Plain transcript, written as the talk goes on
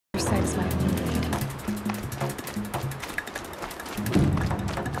sights might illuminate.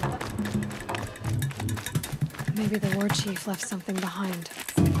 Maybe the war chief left something behind.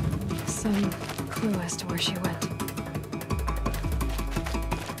 Some clue as to where she went.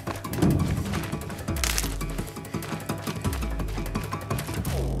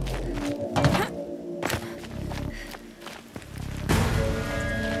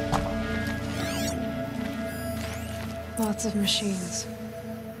 Lots of machines.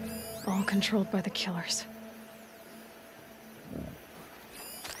 All controlled by the killers.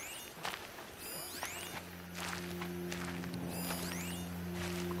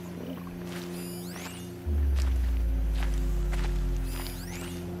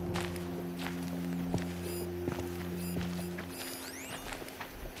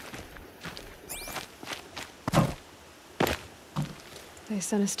 They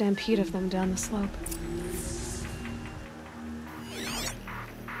sent a stampede of them down the slope.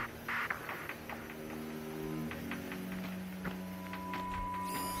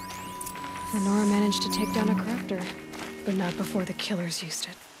 Lenora managed to take down a crafter, but not before the killers used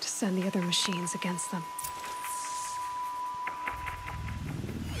it to send the other machines against them.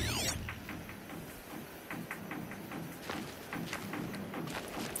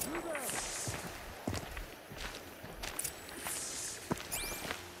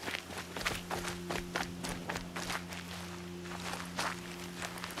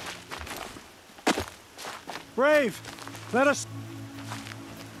 Brave! Let us...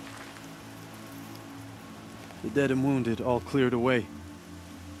 The dead and wounded all cleared away.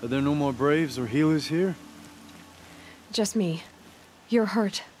 Are there no more Braves or healers here? Just me. You're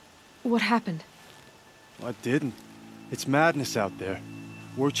hurt. What happened? I didn't. It's madness out there.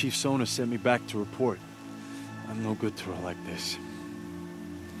 War Chief Sona sent me back to report. I'm no good to her like this.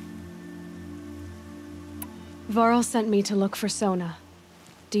 Varl sent me to look for Sona.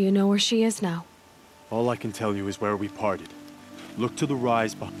 Do you know where she is now? All I can tell you is where we parted. Look to the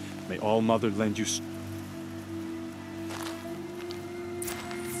rise behind. May All Mother lend you...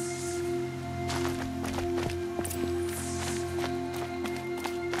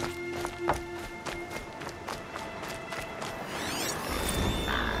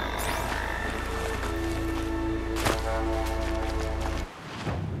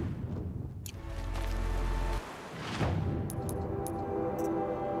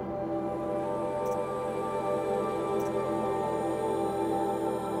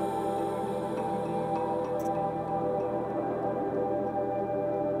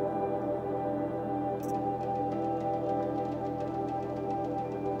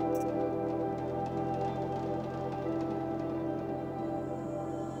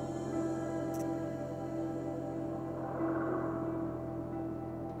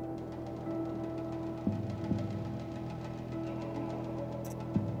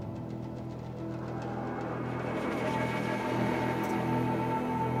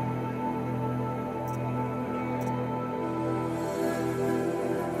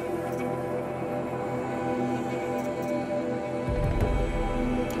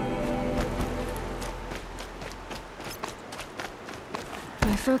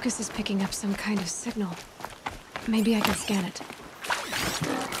 My focus is picking up some kind of signal. Maybe I can scan it.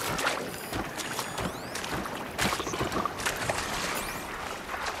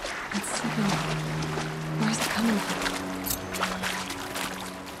 That signal. Where's it coming from?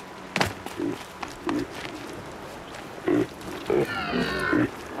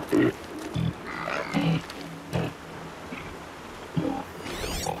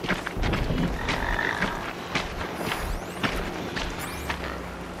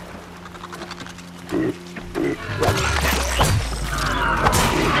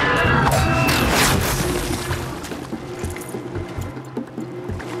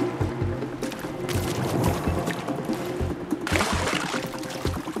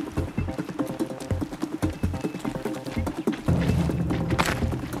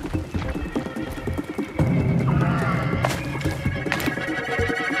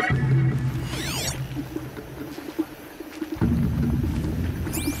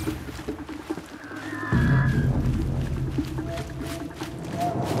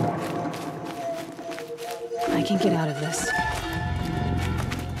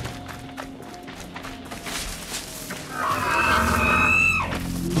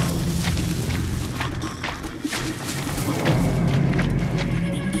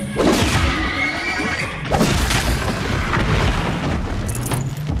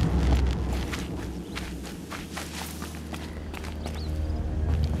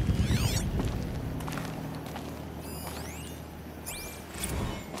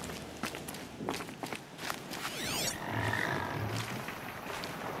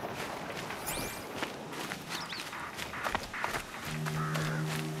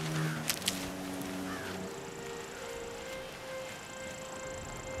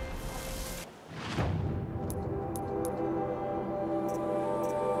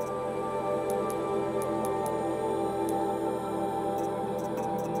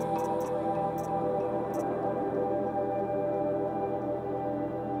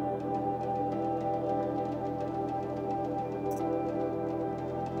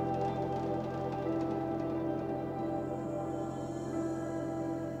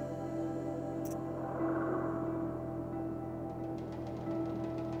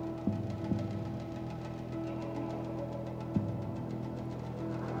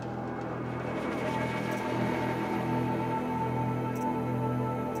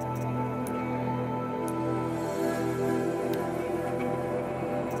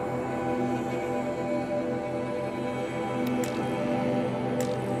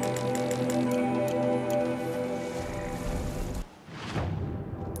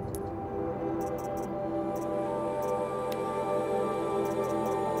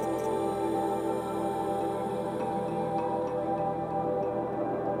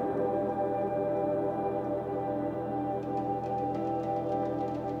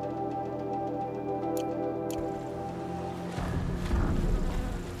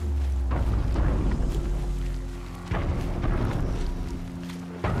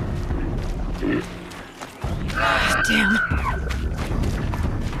 Damn.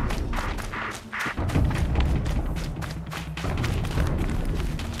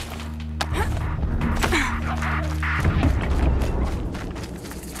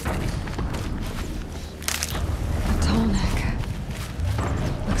 A tall neck.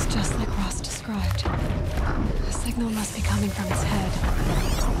 Looks just like Ross described. The signal must be coming from its head.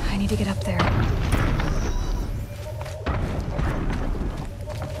 I need to get up there.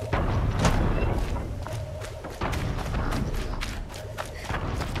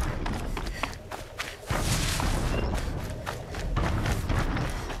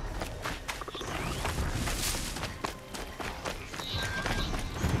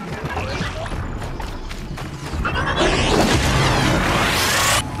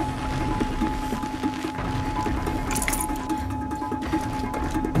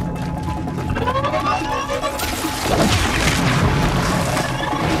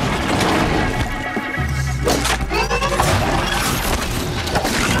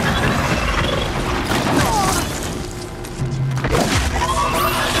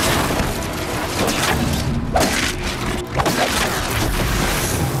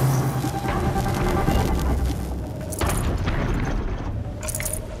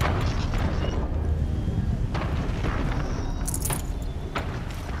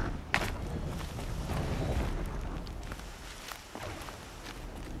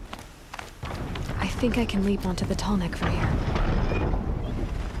 I think I can leap onto the tall neck from here.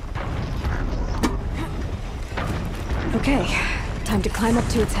 Okay, time to climb up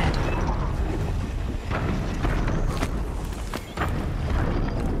to its head.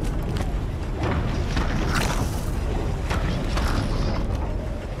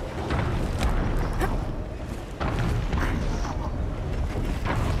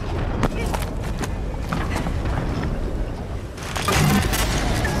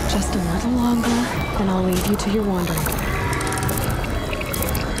 Just a little longer, and I'll leave you to your wandering.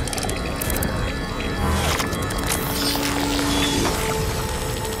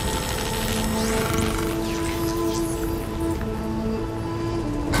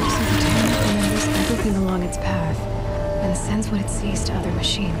 Remembers everything along its path, and sends what it sees to other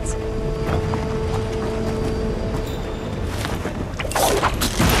machines.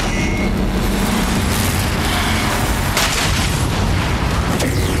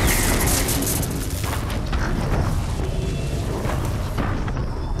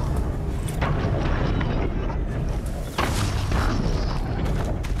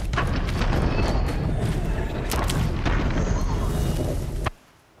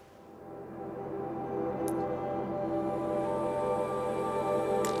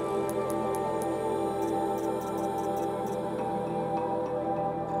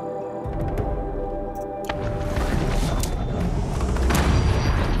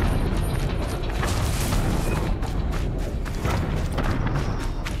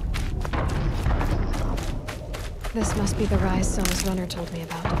 This must be the rise Sona's runner told me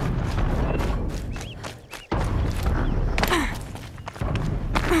about.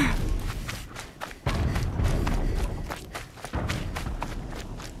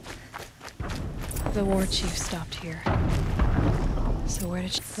 The war chief stopped here. So where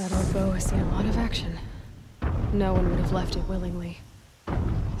did she... That old bow has seen a lot of action. No one would have left it willingly.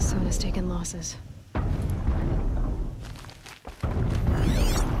 Sona's taken losses.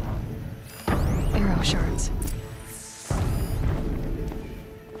 Arrow shards.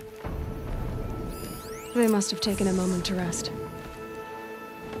 They must have taken a moment to rest.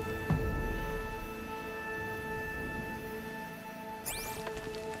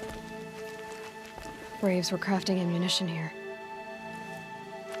 Braves were crafting ammunition here.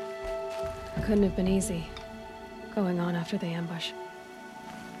 It couldn't have been easy, going on after the ambush.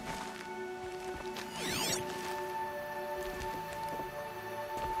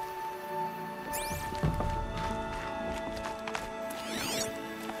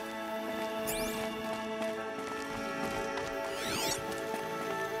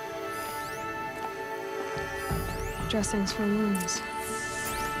 Dressings for wounds.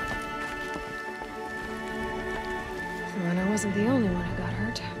 The runner wasn't the only one who got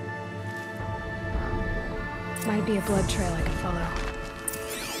hurt. Might be a blood trail I could follow.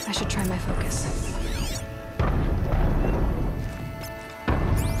 I should try my focus.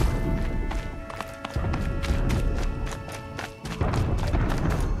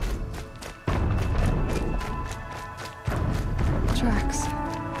 Tracks.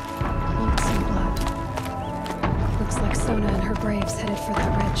 Won't see blood. Looks like Sona and her braves headed for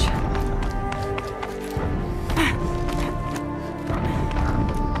that ridge.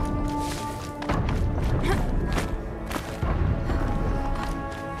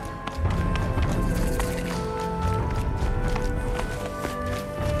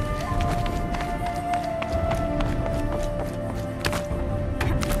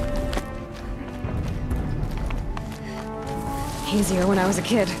 easier when I was a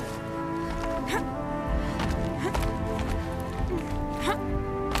kid.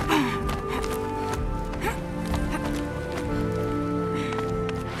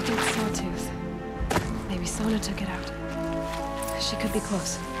 Deep sawtooth. Maybe Sona took it out. She could be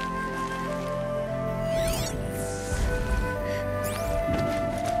close.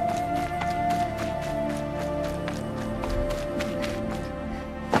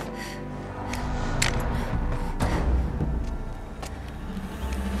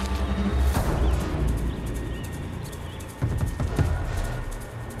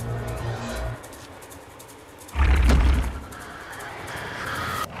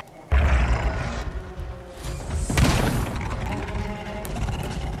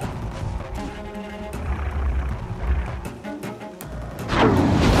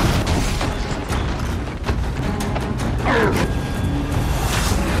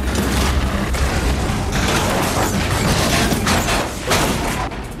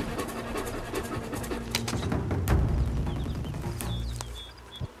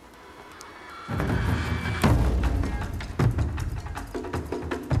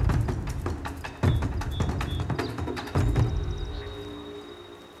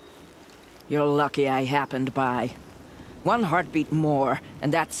 You're lucky I happened by. One heartbeat more,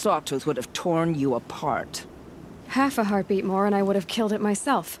 and that sawtooth would have torn you apart. Half a heartbeat more and I would have killed it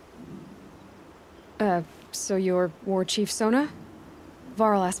myself. So you're War Chief Sona?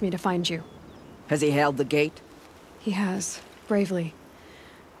 Varl asked me to find you. Has he held the gate? He has, bravely.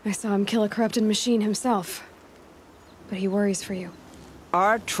 I saw him kill a corrupted machine himself. But he worries for you.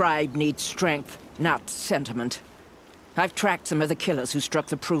 Our tribe needs strength, not sentiment. I've tracked some of the killers who struck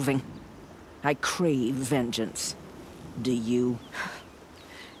the Proving. I crave vengeance. Do you?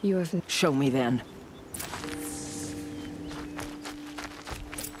 You have... Show me then.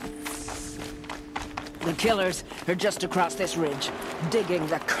 The killers are just across this ridge, digging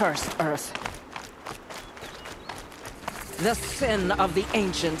the cursed earth. The sin of the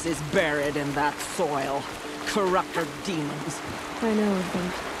ancients is buried in that soil. Corrupter demons. I know of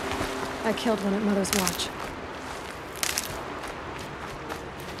them. I killed one at Mother's Watch.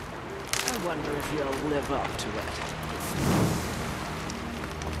 I wonder if you'll live up to it.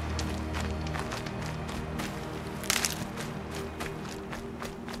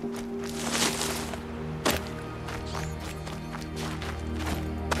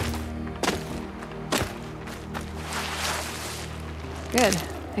 Good.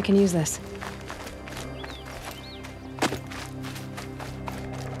 I can use this.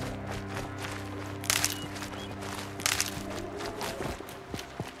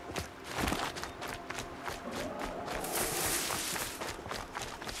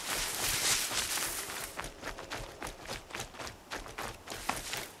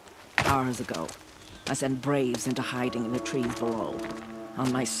 Hours ago, I sent Braves into hiding in the trees below.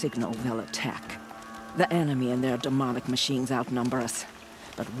 On my signal, they'll attack. The enemy and their demonic machines outnumber us,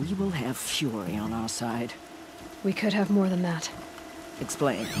 but we will have fury on our side. We could have more than that.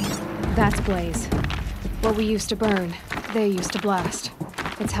 Explain. That's Blaze. What we used to burn, they used to blast.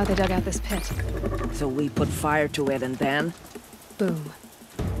 It's how they dug out this pit. So we put fire to it and then? Boom.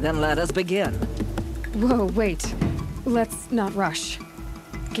 Then let us begin. Whoa, wait. Let's not rush.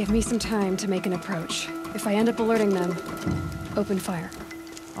 Give me some time to make an approach. If I end up alerting them, open fire.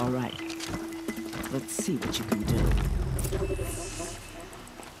 All right. Let's see what you can do.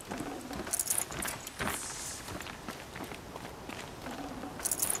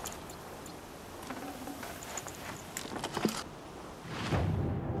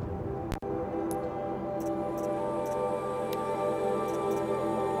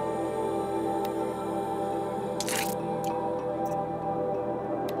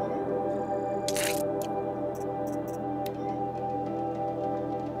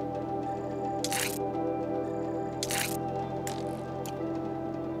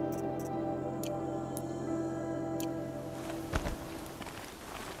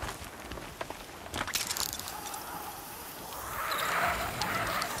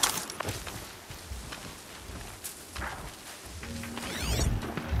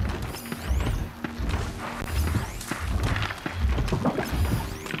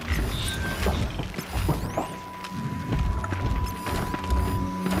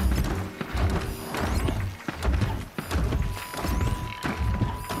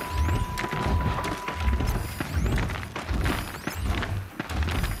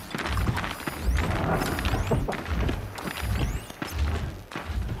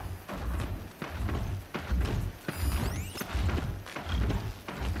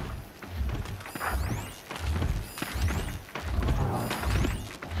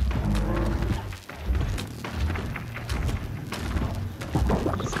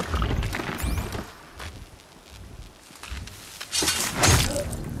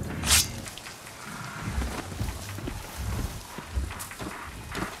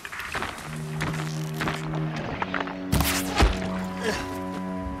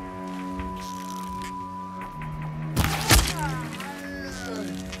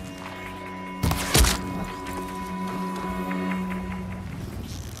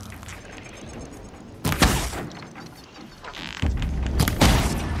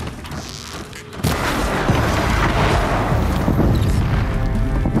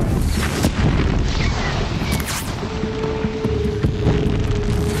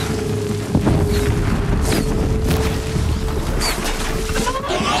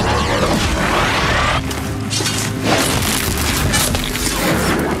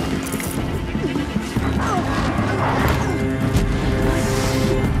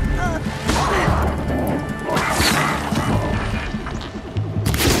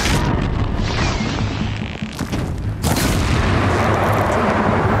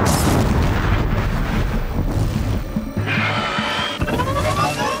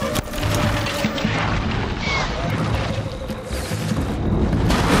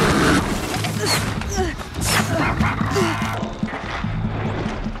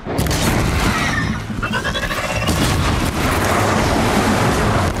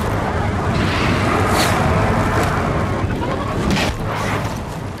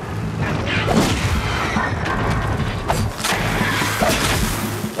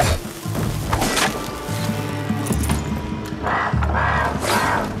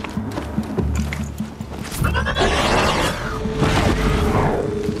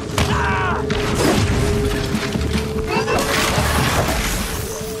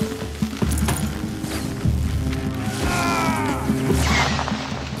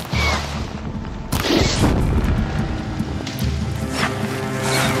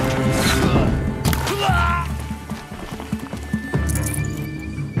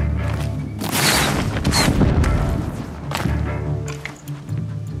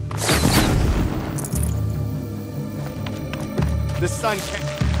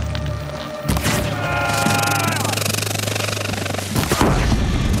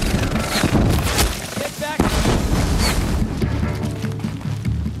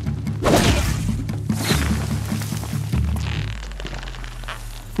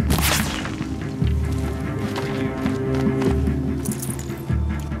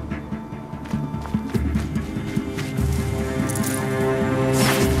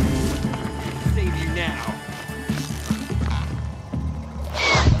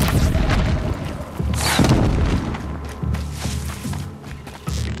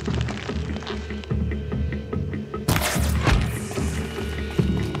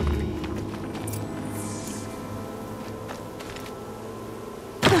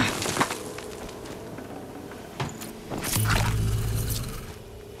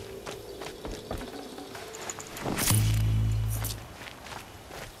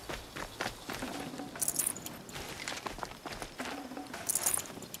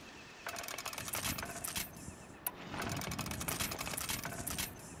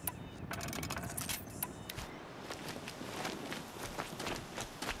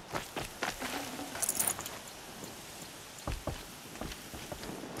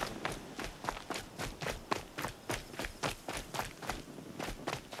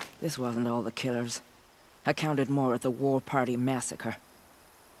 This wasn't all the killers. I counted more at the War Party massacre.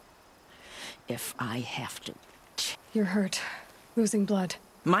 If I have to... You're hurt. Losing blood.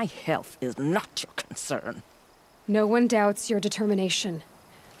 My health is not your concern. No one doubts your determination,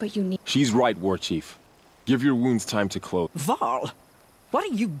 but you need... She's right, War Chief. Give your wounds time to close. Val, what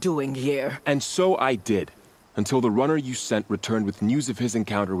are you doing here? And so I did, until the runner you sent returned with news of his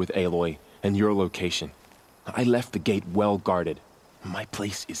encounter with Aloy and your location. I left the gate well guarded. My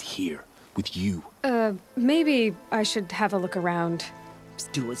place is here, with you. Maybe I should have a look around.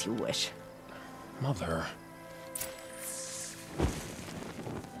 Just do as you wish. Mother...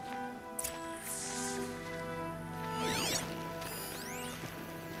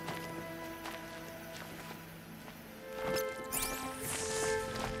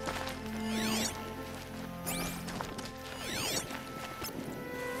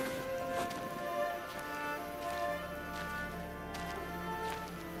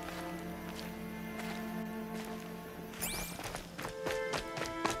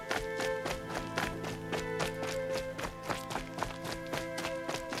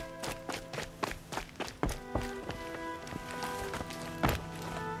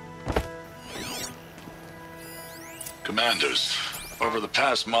 Commanders, over the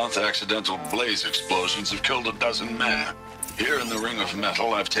past month, accidental blaze explosions have killed 12 men. Here in the Ring of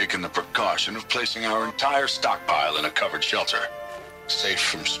Metal, I've taken the precaution of placing our entire stockpile in a covered shelter, safe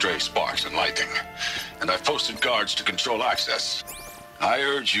from stray sparks and lightning. And I've posted guards to control access. I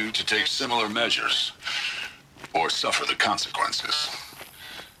urge you to take similar measures, or suffer the consequences.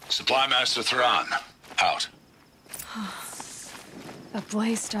 Supply Master Thran, out. A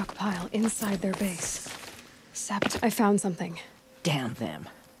blaze stockpile inside their base. I found something. Damn them.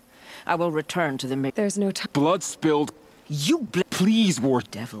 I will return to the There's no time. Blood spilled. You Please, War...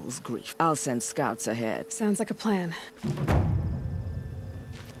 Devil's grief. I'll send scouts ahead. Sounds like a plan.